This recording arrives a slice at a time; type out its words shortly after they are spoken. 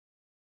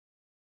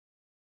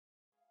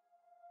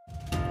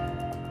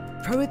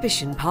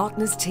Prohibition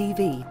Partners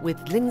TV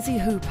with Lynsey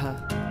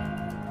Hooper.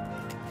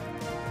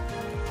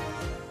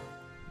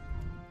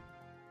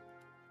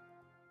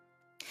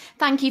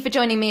 Thank you for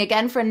joining me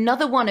again for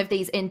another one of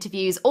these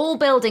interviews, all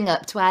building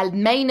up to our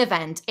main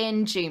event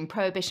in June,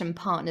 Prohibition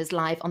Partners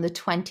Live on the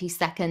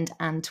 22nd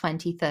and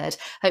 23rd.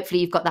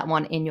 Hopefully you've got that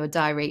one in your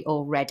diary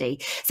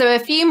already. So a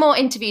few more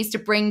interviews to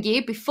bring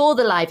you before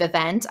the live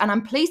event, and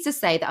I'm pleased to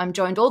say that I'm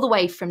joined all the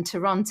way from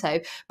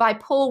Toronto by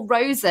Paul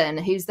Rosen,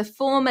 who's the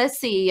former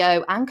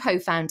CEO and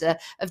co-founder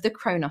of the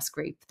Cronos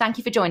Group. Thank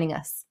you for joining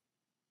us.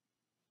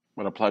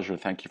 What a pleasure.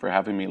 Thank you for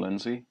having me,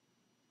 Lynsey.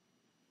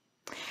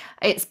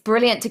 It's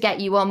brilliant to get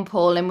you on,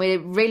 Paul, and we're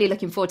really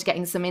looking forward to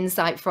getting some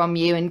insight from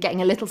you and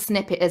getting a little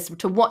snippet as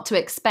to what to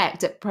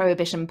expect at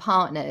Prohibition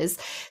Partners.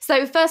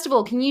 So first of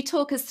all, can you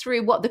talk us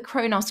through what the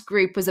Cronos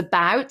Group was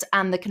about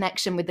and the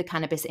connection with the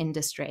cannabis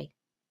industry?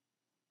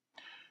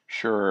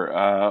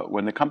 Sure.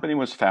 When the company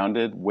was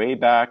founded way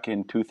back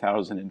in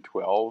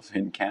 2012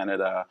 in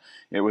Canada,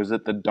 it was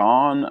at the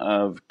dawn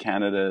of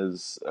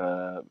Canada's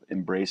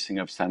embracing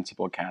of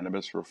sensible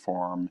cannabis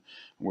reform,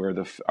 where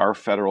our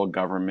federal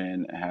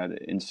government had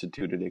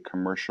instituted a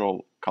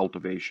commercial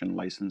cultivation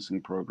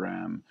licensing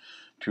program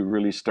to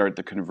really start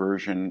the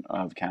conversion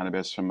of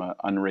cannabis from an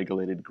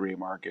unregulated gray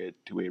market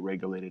to a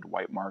regulated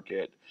white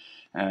market.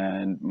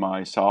 And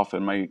myself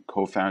and my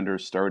co-founder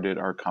started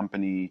our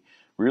company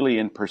really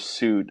in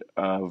pursuit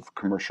of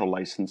commercial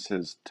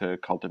licenses to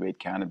cultivate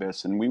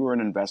cannabis. And we were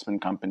an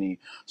investment company.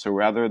 So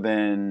rather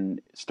than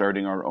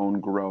starting our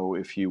own grow,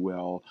 if you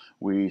will,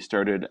 we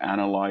started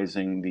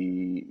analyzing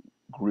the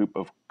group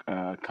of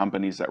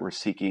companies that were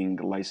seeking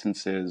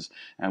licenses,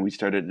 and we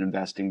started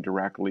investing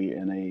directly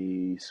in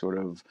a sort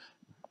of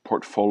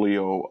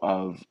portfolio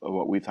of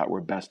what we thought were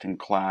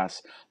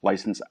best-in-class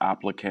license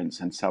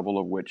applicants, and several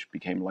of which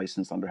became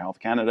licensed under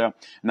Health Canada.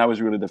 And that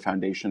was really the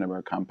foundation of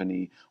our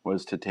company,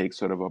 was to take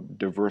sort of a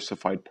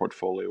diversified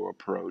portfolio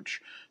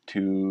approach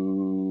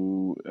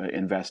to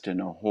invest in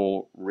a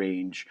whole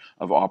range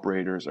of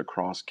operators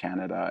across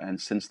Canada.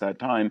 And since that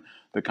time,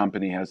 the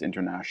company has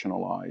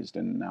internationalized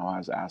and now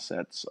has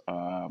assets,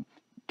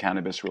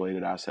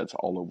 cannabis-related assets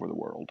all over the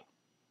world.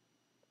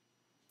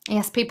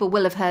 Yes, people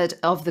will have heard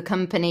of the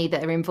company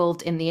that are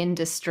involved in the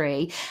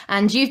industry,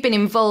 and you've been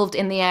involved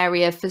in the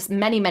area for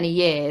many, many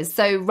years.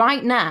 So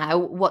right now,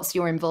 what's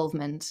your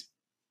involvement?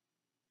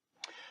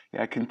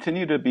 Yeah, I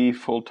continue to be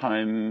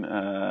full-time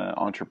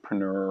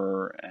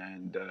entrepreneur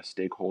and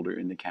stakeholder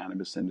in the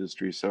cannabis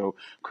industry. So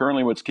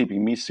currently what's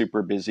keeping me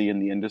super busy in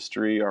the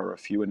industry are a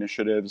few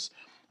initiatives.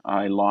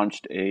 I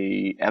launched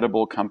a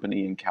edible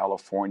company in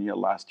California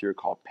last year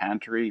called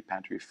Pantry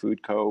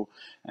Food Co.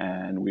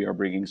 And we are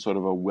bringing sort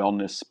of a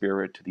wellness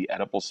spirit to the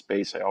edible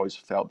space. I always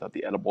felt that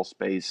the edible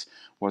space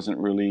wasn't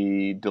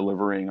really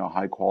delivering a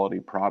high quality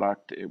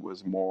product. It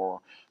was more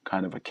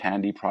kind of a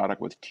candy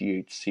product with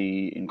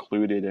THC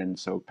included. And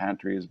so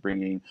Pantry is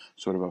bringing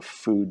sort of a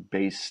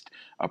food-based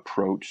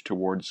approach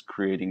towards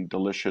creating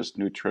delicious,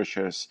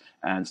 nutritious,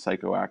 and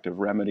psychoactive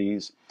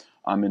remedies.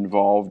 I'm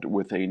involved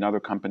with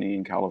another company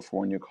in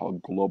California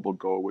called Global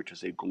Go, which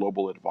is a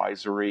global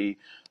advisory,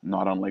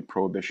 not unlike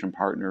Prohibition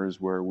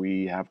Partners, where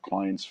we have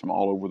clients from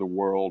all over the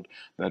world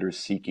that are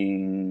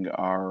seeking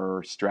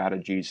our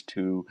strategies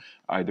to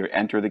either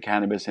enter the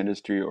cannabis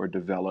industry or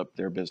develop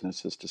their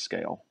businesses to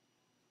scale.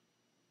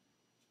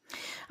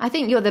 I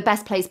think you're the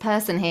best placed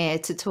person here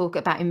to talk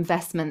about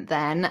investment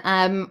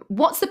then.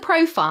 What's the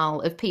profile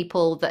of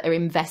people that are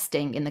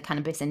investing in the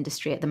cannabis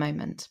industry at the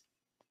moment?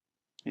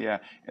 Yeah,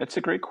 it's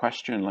a great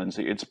question,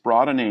 Lynsey. It's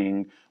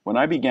broadening. When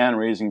I began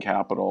raising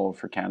capital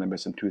for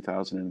cannabis in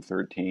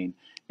 2013,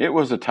 it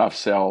was a tough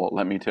sell,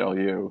 let me tell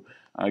you.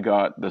 I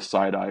got the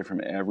side eye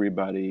from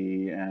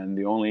everybody, and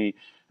the only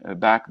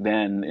back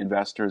then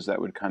investors that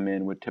would come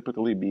in would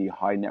typically be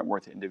high net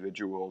worth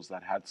individuals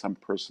that had some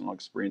personal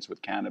experience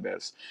with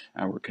cannabis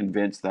and were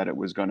convinced that it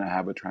was going to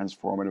have a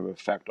transformative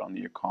effect on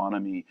the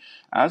economy.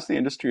 As the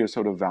industry has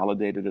sort of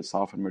validated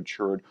itself and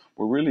matured,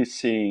 we're really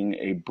seeing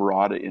a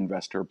broad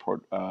investor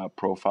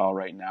profile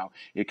right now.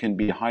 It can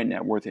be high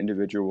net worth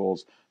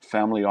individuals,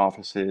 family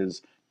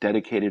offices,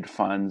 dedicated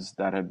funds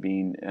that have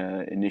been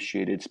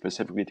initiated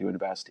specifically to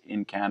invest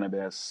in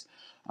cannabis.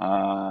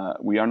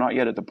 We are not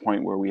yet at the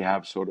point where we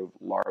have sort of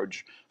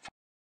large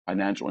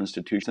financial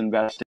institutions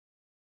investing,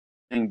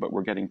 but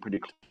we're getting pretty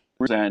close.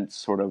 Present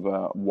sort of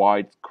a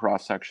wide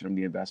cross-section of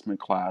the investment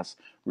class,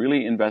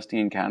 really investing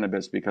in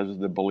cannabis because of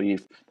the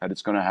belief that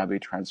it's going to have a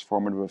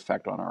transformative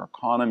effect on our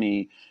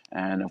economy,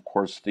 and of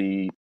course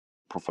the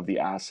proof of the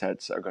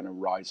assets are going to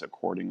rise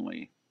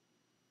accordingly.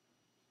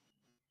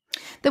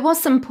 There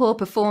was some poor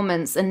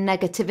performance and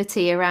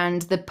negativity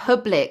around the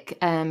public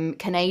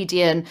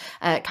Canadian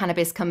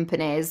cannabis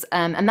companies,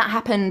 and that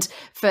happened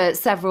for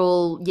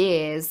several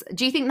years.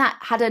 Do you think that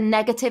had a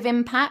negative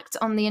impact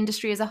on the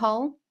industry as a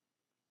whole?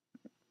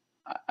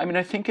 I mean,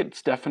 I think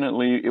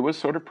it was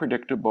sort of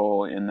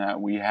predictable in that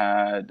we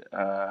had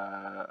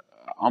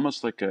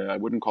almost like I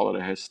wouldn't call it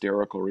a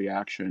hysterical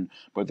reaction,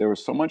 but there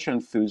was so much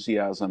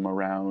enthusiasm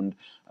around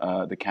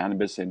the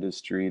cannabis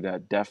industry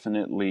that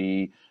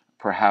definitely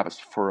perhaps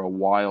for a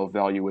while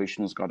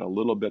valuations got a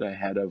little bit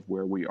ahead of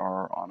where we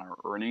are on our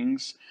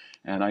earnings.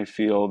 And I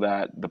feel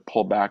that the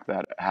pullback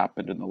that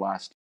happened in the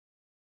last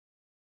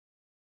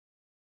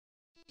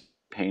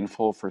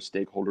painful for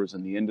stakeholders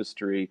in the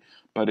industry,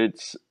 but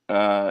it's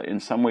in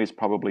some ways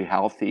probably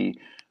healthy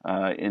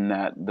in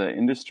that the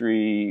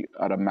industry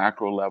at a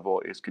macro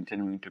level is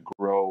continuing to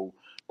grow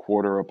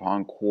quarter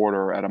upon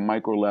quarter. At a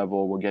micro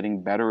level, we're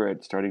getting better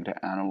at starting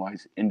to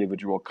analyze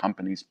individual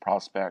companies'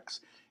 prospects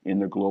in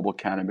the global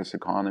cannabis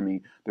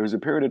economy. There was a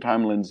period of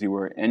time, Lynsey,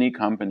 where any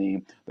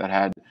company that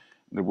had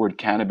the word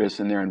cannabis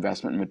in their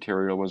investment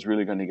material was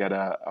really going to get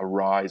a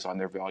rise on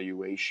their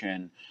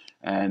valuation.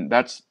 And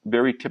that's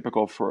very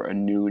typical for a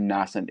new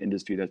nascent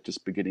industry that's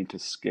just beginning to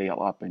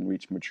scale up and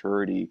reach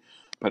maturity.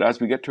 But as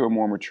we get to a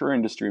more mature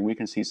industry, and we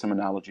can see some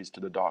analogies to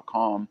the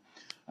 .com,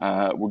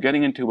 we're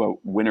getting into a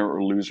winner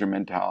or loser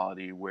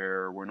mentality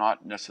where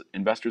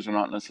investors are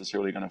not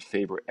necessarily going to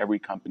favor every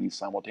company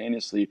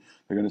simultaneously.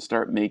 They're going to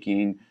start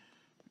making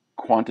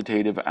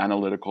quantitative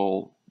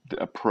analytical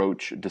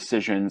approach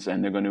decisions,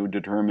 and they're going to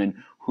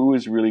determine who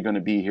is really going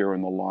to be here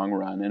in the long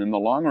run. And in the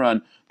long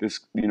run, the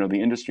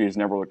industry has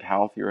never looked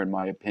healthier, in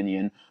my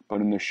opinion.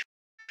 But in the short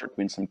term, there's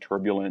been some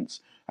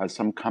turbulence as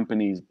some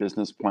companies'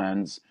 business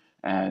plans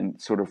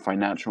and sort of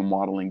financial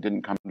modeling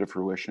didn't come to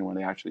fruition when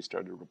they actually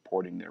started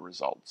reporting their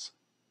results.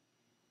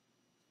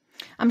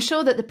 I'm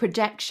sure that the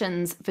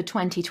projections for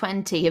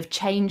 2020 have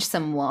changed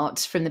somewhat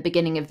from the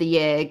beginning of the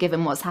year,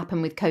 given what's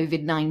happened with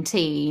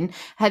COVID-19.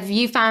 Have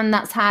you found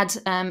that's had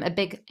a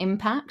big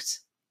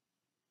impact?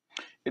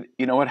 It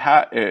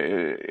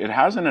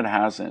has and it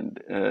hasn't.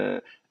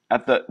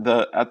 At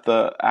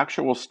the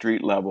actual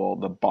street level,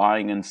 the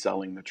buying and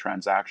selling, the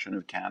transaction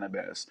of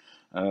cannabis,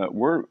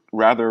 we're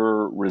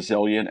rather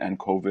resilient, and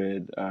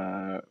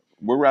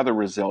we're rather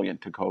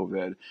resilient to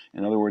COVID.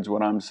 In other words,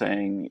 what I'm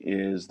saying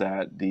is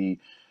that the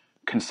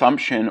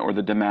consumption or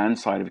the demand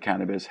side of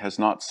cannabis has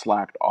not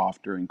slacked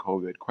off during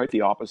COVID. Quite the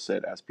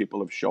opposite. As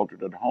people have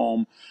sheltered at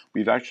home,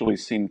 we've actually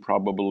seen,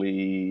 probably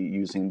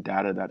using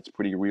data that's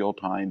pretty real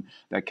time,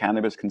 that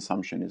cannabis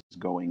consumption is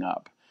going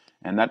up.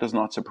 And that does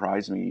not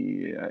surprise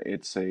me.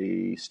 It's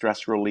a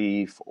stress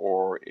relief,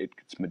 or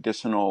it's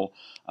medicinal,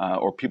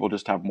 or people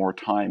just have more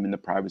time in the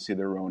privacy of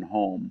their own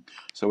home.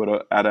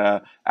 So at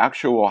a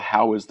actual,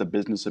 how is the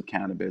business of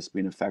cannabis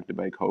being affected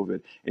by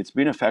COVID? It's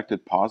been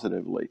affected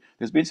positively.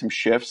 There's been some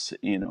shifts.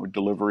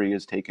 Delivery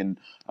has taken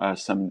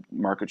some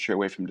market share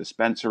away from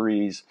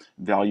dispensaries.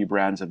 Value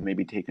brands have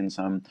maybe taken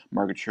some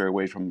market share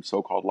away from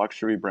so-called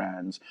luxury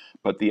brands.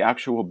 But the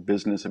actual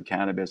business of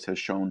cannabis has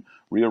shown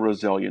real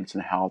resilience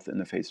and health in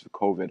the face of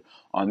COVID.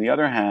 On the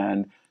other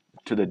hand,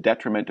 to the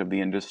detriment of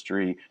the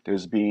industry,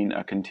 there's been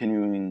a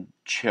continuing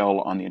chill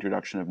on the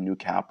introduction of new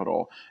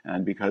capital.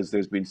 And because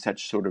there's been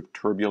such sort of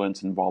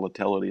turbulence and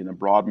volatility in the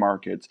broad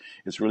markets,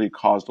 it's really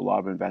caused a lot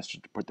of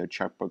investors to put their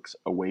checkbooks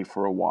away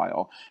for a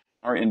while.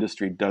 Our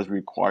industry does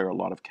require a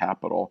lot of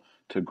capital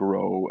to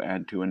grow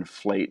and to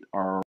inflate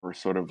our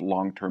sort of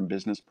long-term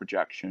business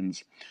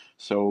projections.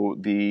 So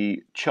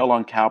the chill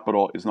on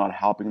capital is not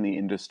helping the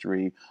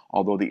industry,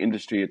 although the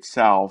industry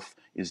itself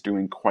is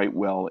doing quite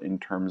well in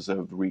terms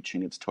of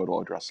reaching its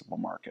total addressable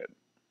market.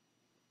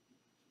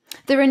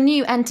 There are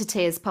new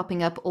entities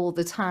popping up all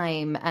the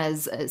time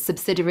as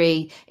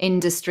subsidiary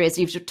industries.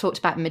 You've talked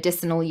about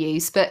medicinal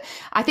use, but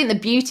I think the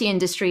beauty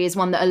industry is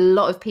one that a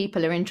lot of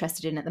people are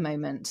interested in at the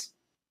moment.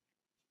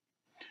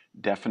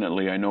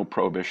 Definitely. I know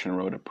Prohibition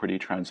wrote a pretty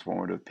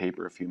transformative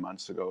paper a few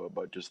months ago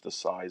about just the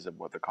size of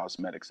what the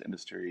cosmetics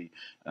industry,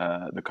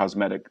 the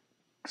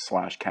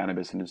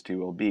cosmetic/cannabis industry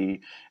will be.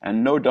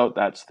 And no doubt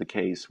that's the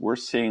case. We're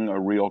seeing a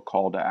real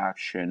call to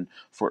action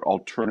for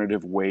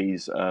alternative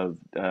ways of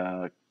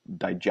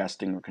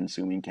digesting or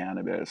consuming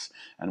cannabis.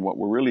 And what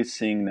we're really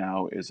seeing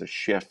now is a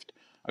shift,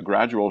 a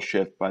gradual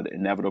shift, but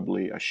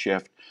inevitably a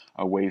shift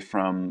away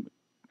from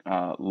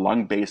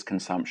lung-based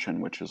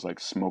consumption, which is like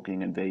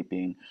smoking and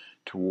vaping,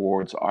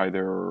 towards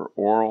either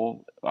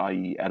oral,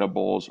 i.e.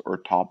 edibles, or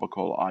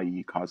topical,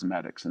 i.e.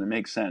 cosmetics. And it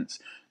makes sense.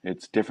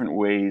 It's different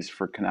ways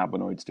for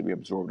cannabinoids to be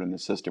absorbed in the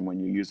system.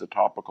 When you use a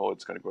topical,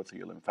 it's going to go through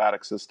your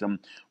lymphatic system,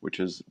 which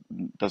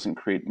doesn't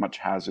create much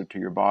hazard to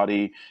your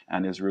body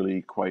and is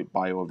really quite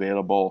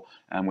bioavailable.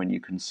 And when you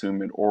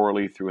consume it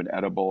orally through an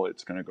edible,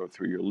 it's going to go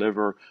through your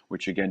liver,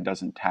 which again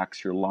doesn't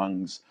tax your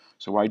lungs.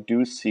 So I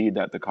do see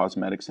that the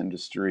cosmetics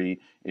industry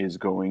is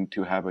going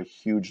to have a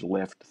huge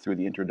lift through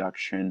the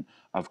introduction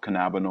of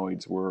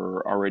cannabinoids.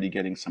 We're already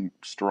getting some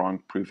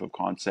strong proof of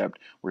concept.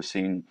 We're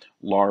seeing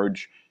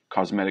large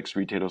cosmetics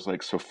retailers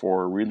like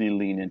Sephora really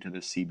lean into the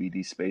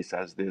CBD space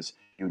as this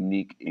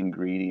unique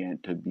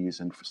ingredient to use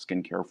in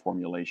skincare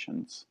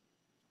formulations.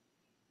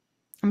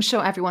 I'm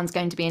sure everyone's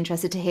going to be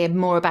interested to hear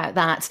more about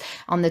that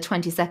on the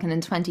 22nd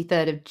and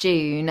 23rd of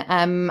June.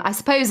 I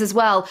suppose as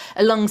well,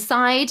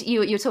 alongside,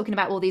 you're talking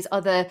about all these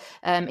other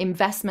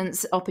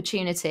investments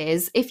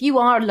opportunities. If you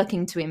are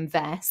looking to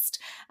invest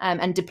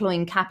and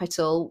deploying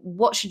capital,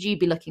 what should you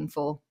be looking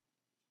for?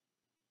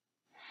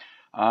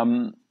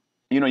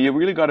 You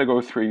really got to go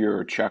through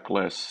your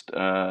checklist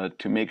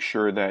to make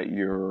sure that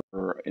you're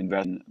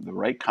investing in the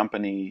right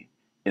company,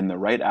 in the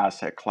right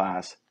asset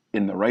class,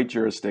 in the right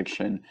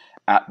jurisdiction,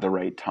 at the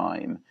right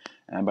time.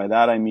 And by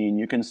that, I mean,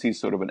 you can see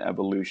sort of an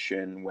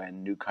evolution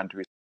when new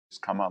countries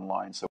come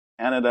online. So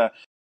Canada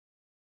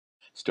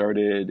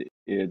started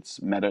its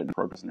medical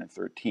program in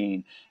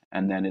 2013,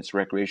 and then its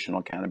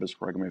recreational cannabis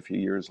program a few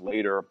years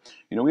later.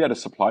 We had a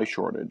supply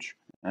shortage,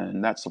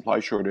 and that supply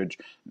shortage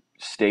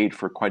stayed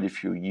for quite a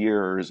few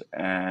years.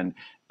 And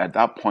at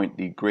that point,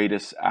 the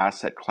greatest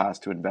asset class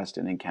to invest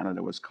in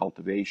Canada was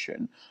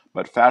cultivation.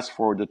 But fast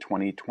forward to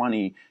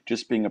 2020,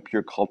 just being a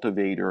pure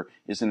cultivator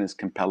isn't as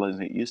compelling as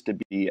it used to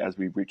be, as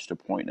we've reached a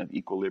point of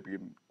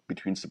equilibrium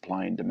between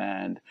supply and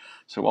demand.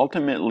 So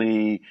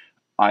ultimately,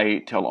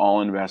 I tell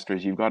all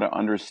investors, you've got to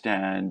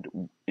understand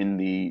in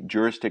the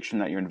jurisdiction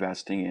that you're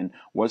investing in,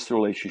 what's the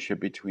relationship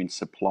between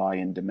supply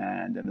and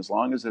demand. And as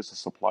long as there's a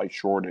supply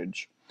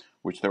shortage,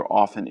 which there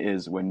often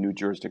is when new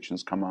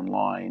jurisdictions come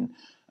online,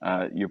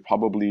 you're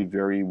probably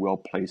very well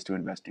placed to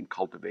invest in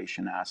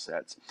cultivation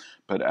assets.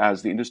 But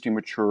as the industry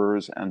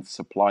matures and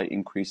supply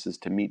increases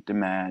to meet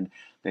demand,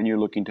 then you're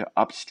looking to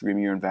upstream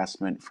your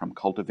investment from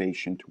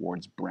cultivation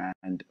towards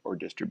brand or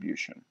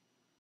distribution.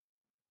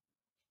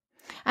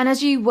 And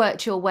as you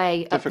worked your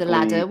way up the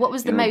ladder, what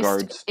was the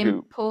most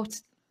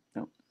important?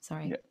 No,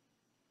 sorry. Yeah.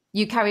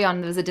 You carry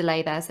on. There was a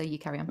delay there, so you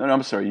carry on. No,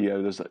 I'm sorry. Yeah,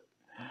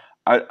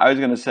 I was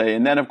going to say,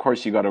 and then of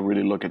course you got to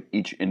really look at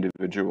each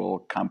individual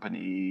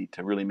company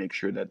to really make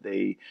sure that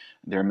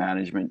their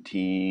management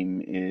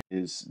team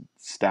is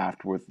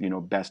staffed with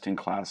best in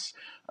class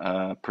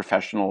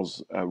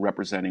professionals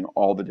representing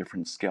all the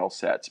different skill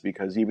sets.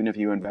 Because even if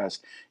you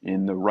invest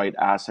in the right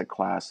asset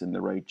class in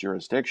the right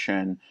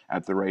jurisdiction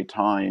at the right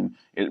time,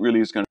 it really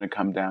is going to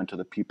come down to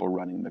the people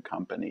running the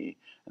company.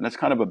 And that's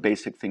kind of a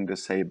basic thing to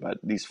say, but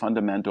these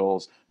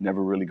fundamentals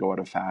never really go out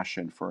of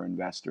fashion for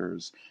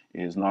investors.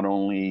 Is not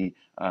only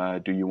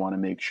do you want to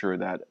make sure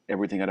that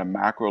everything at a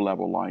macro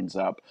level lines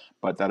up,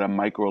 but that at a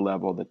micro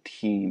level, the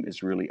team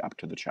is really up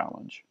to the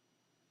challenge.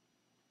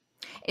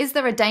 Is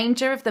there a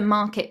danger of the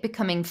market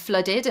becoming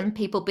flooded and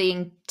people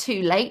being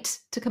too late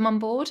to come on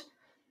board?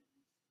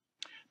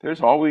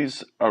 There's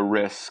always a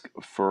risk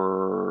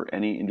for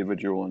any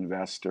individual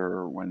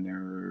investor when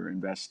they're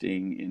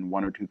investing in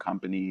one or two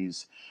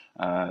companies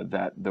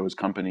that those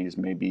companies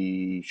may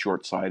be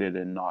short-sighted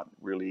and not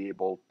really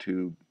able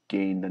to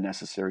gain the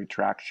necessary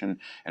traction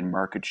and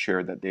market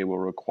share that they will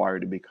require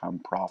to become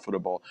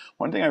profitable.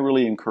 One thing I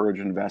really encourage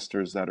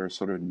investors that are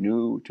sort of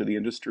new to the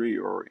industry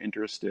or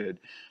interested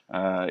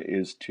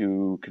is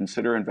to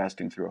consider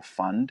investing through a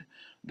fund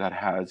that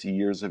has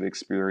years of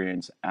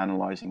experience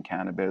analyzing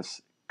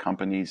cannabis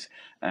companies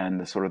and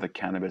the sort of the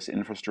cannabis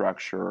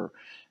infrastructure.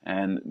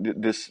 And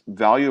this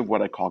value of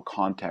what I call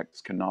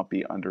context cannot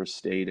be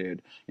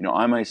understated.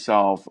 I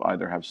myself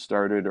either have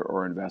started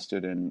or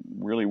invested in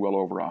really well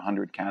over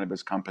 100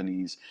 cannabis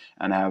companies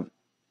and have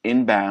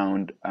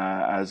inbound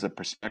as a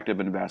prospective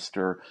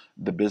investor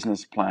the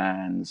business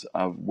plans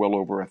of well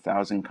over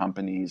 1,000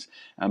 companies.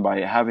 And by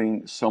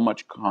having so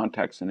much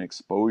context and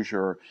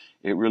exposure,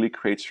 it really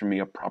creates for me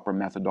a proper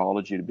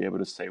methodology to be able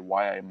to say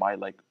why I might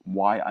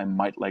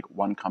like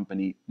one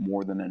company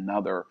more than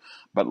another.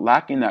 But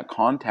lacking that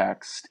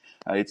context,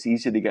 it's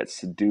easy to get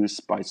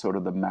seduced by sort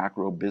of the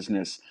macro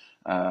business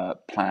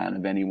plan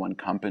of any one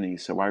company.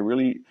 So I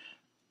really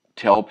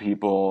tell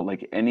people,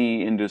 like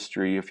any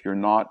industry, if you're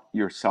not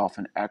yourself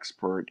an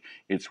expert,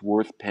 it's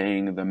worth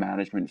paying the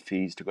management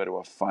fees to go to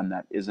a fund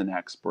that is an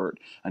expert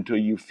until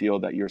you feel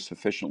that you're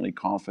sufficiently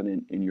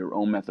confident in your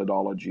own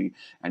methodology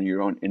and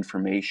your own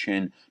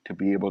information to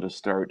be able to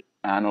start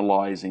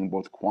analyzing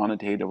both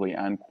quantitatively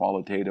and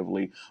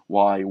qualitatively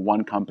why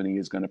one company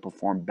is going to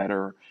perform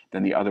better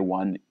than the other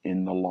one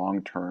in the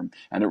long term.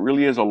 And it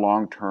really is a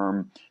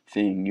long-term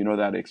thing.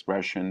 That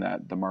expression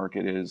that the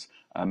market is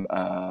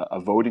a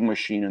voting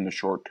machine in the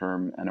short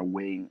term and a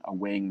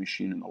weighing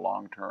machine in the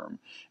long term.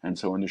 And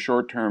so in the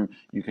short term,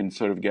 you can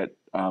sort of get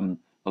a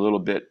little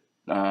bit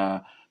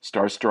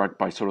starstruck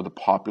by sort of the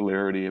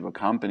popularity of a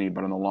company,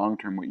 but in the long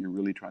term, what you're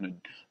really trying to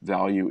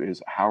value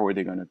is how are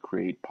they going to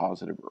create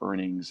positive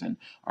earnings, and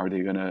are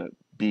they going to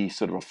be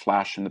sort of a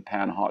flash in the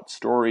pan hot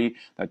story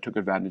that took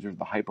advantage of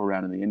the hype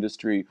around in the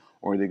industry,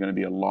 or are they going to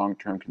be a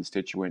long-term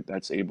constituent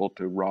that's able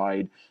to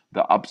ride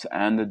the ups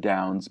and the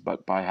downs,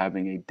 but by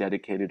having a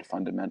dedicated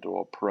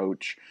fundamental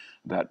approach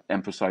that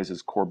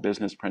emphasizes core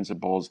business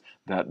principles,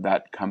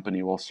 that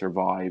company will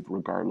survive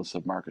regardless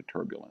of market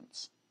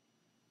turbulence.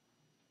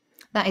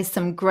 That is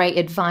some great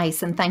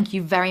advice, and thank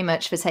you very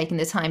much for taking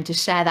the time to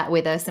share that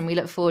with us, and we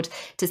look forward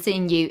to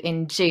seeing you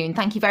in June.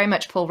 Thank you very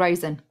much, Paul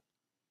Rosen.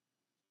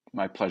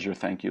 My pleasure.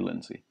 Thank you,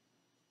 Lynsey.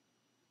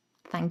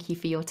 Thank you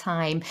for your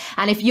time.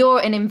 And if you're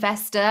an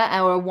investor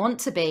or a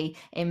want-to-be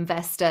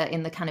investor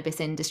in the cannabis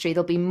industry,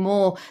 there'll be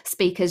more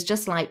speakers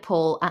just like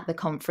Paul at the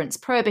conference.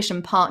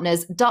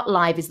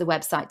 Prohibitionpartners.live is the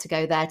website to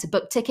go there to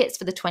book tickets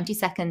for the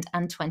 22nd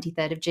and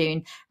 23rd of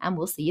June, and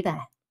we'll see you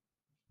there.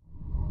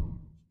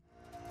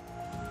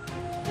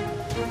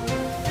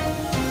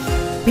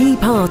 Be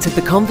part of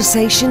the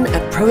conversation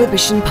at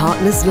Prohibition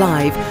Partners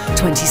Live,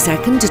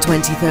 22nd to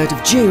 23rd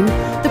of June,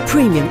 the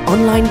premium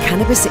online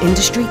cannabis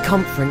industry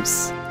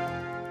conference.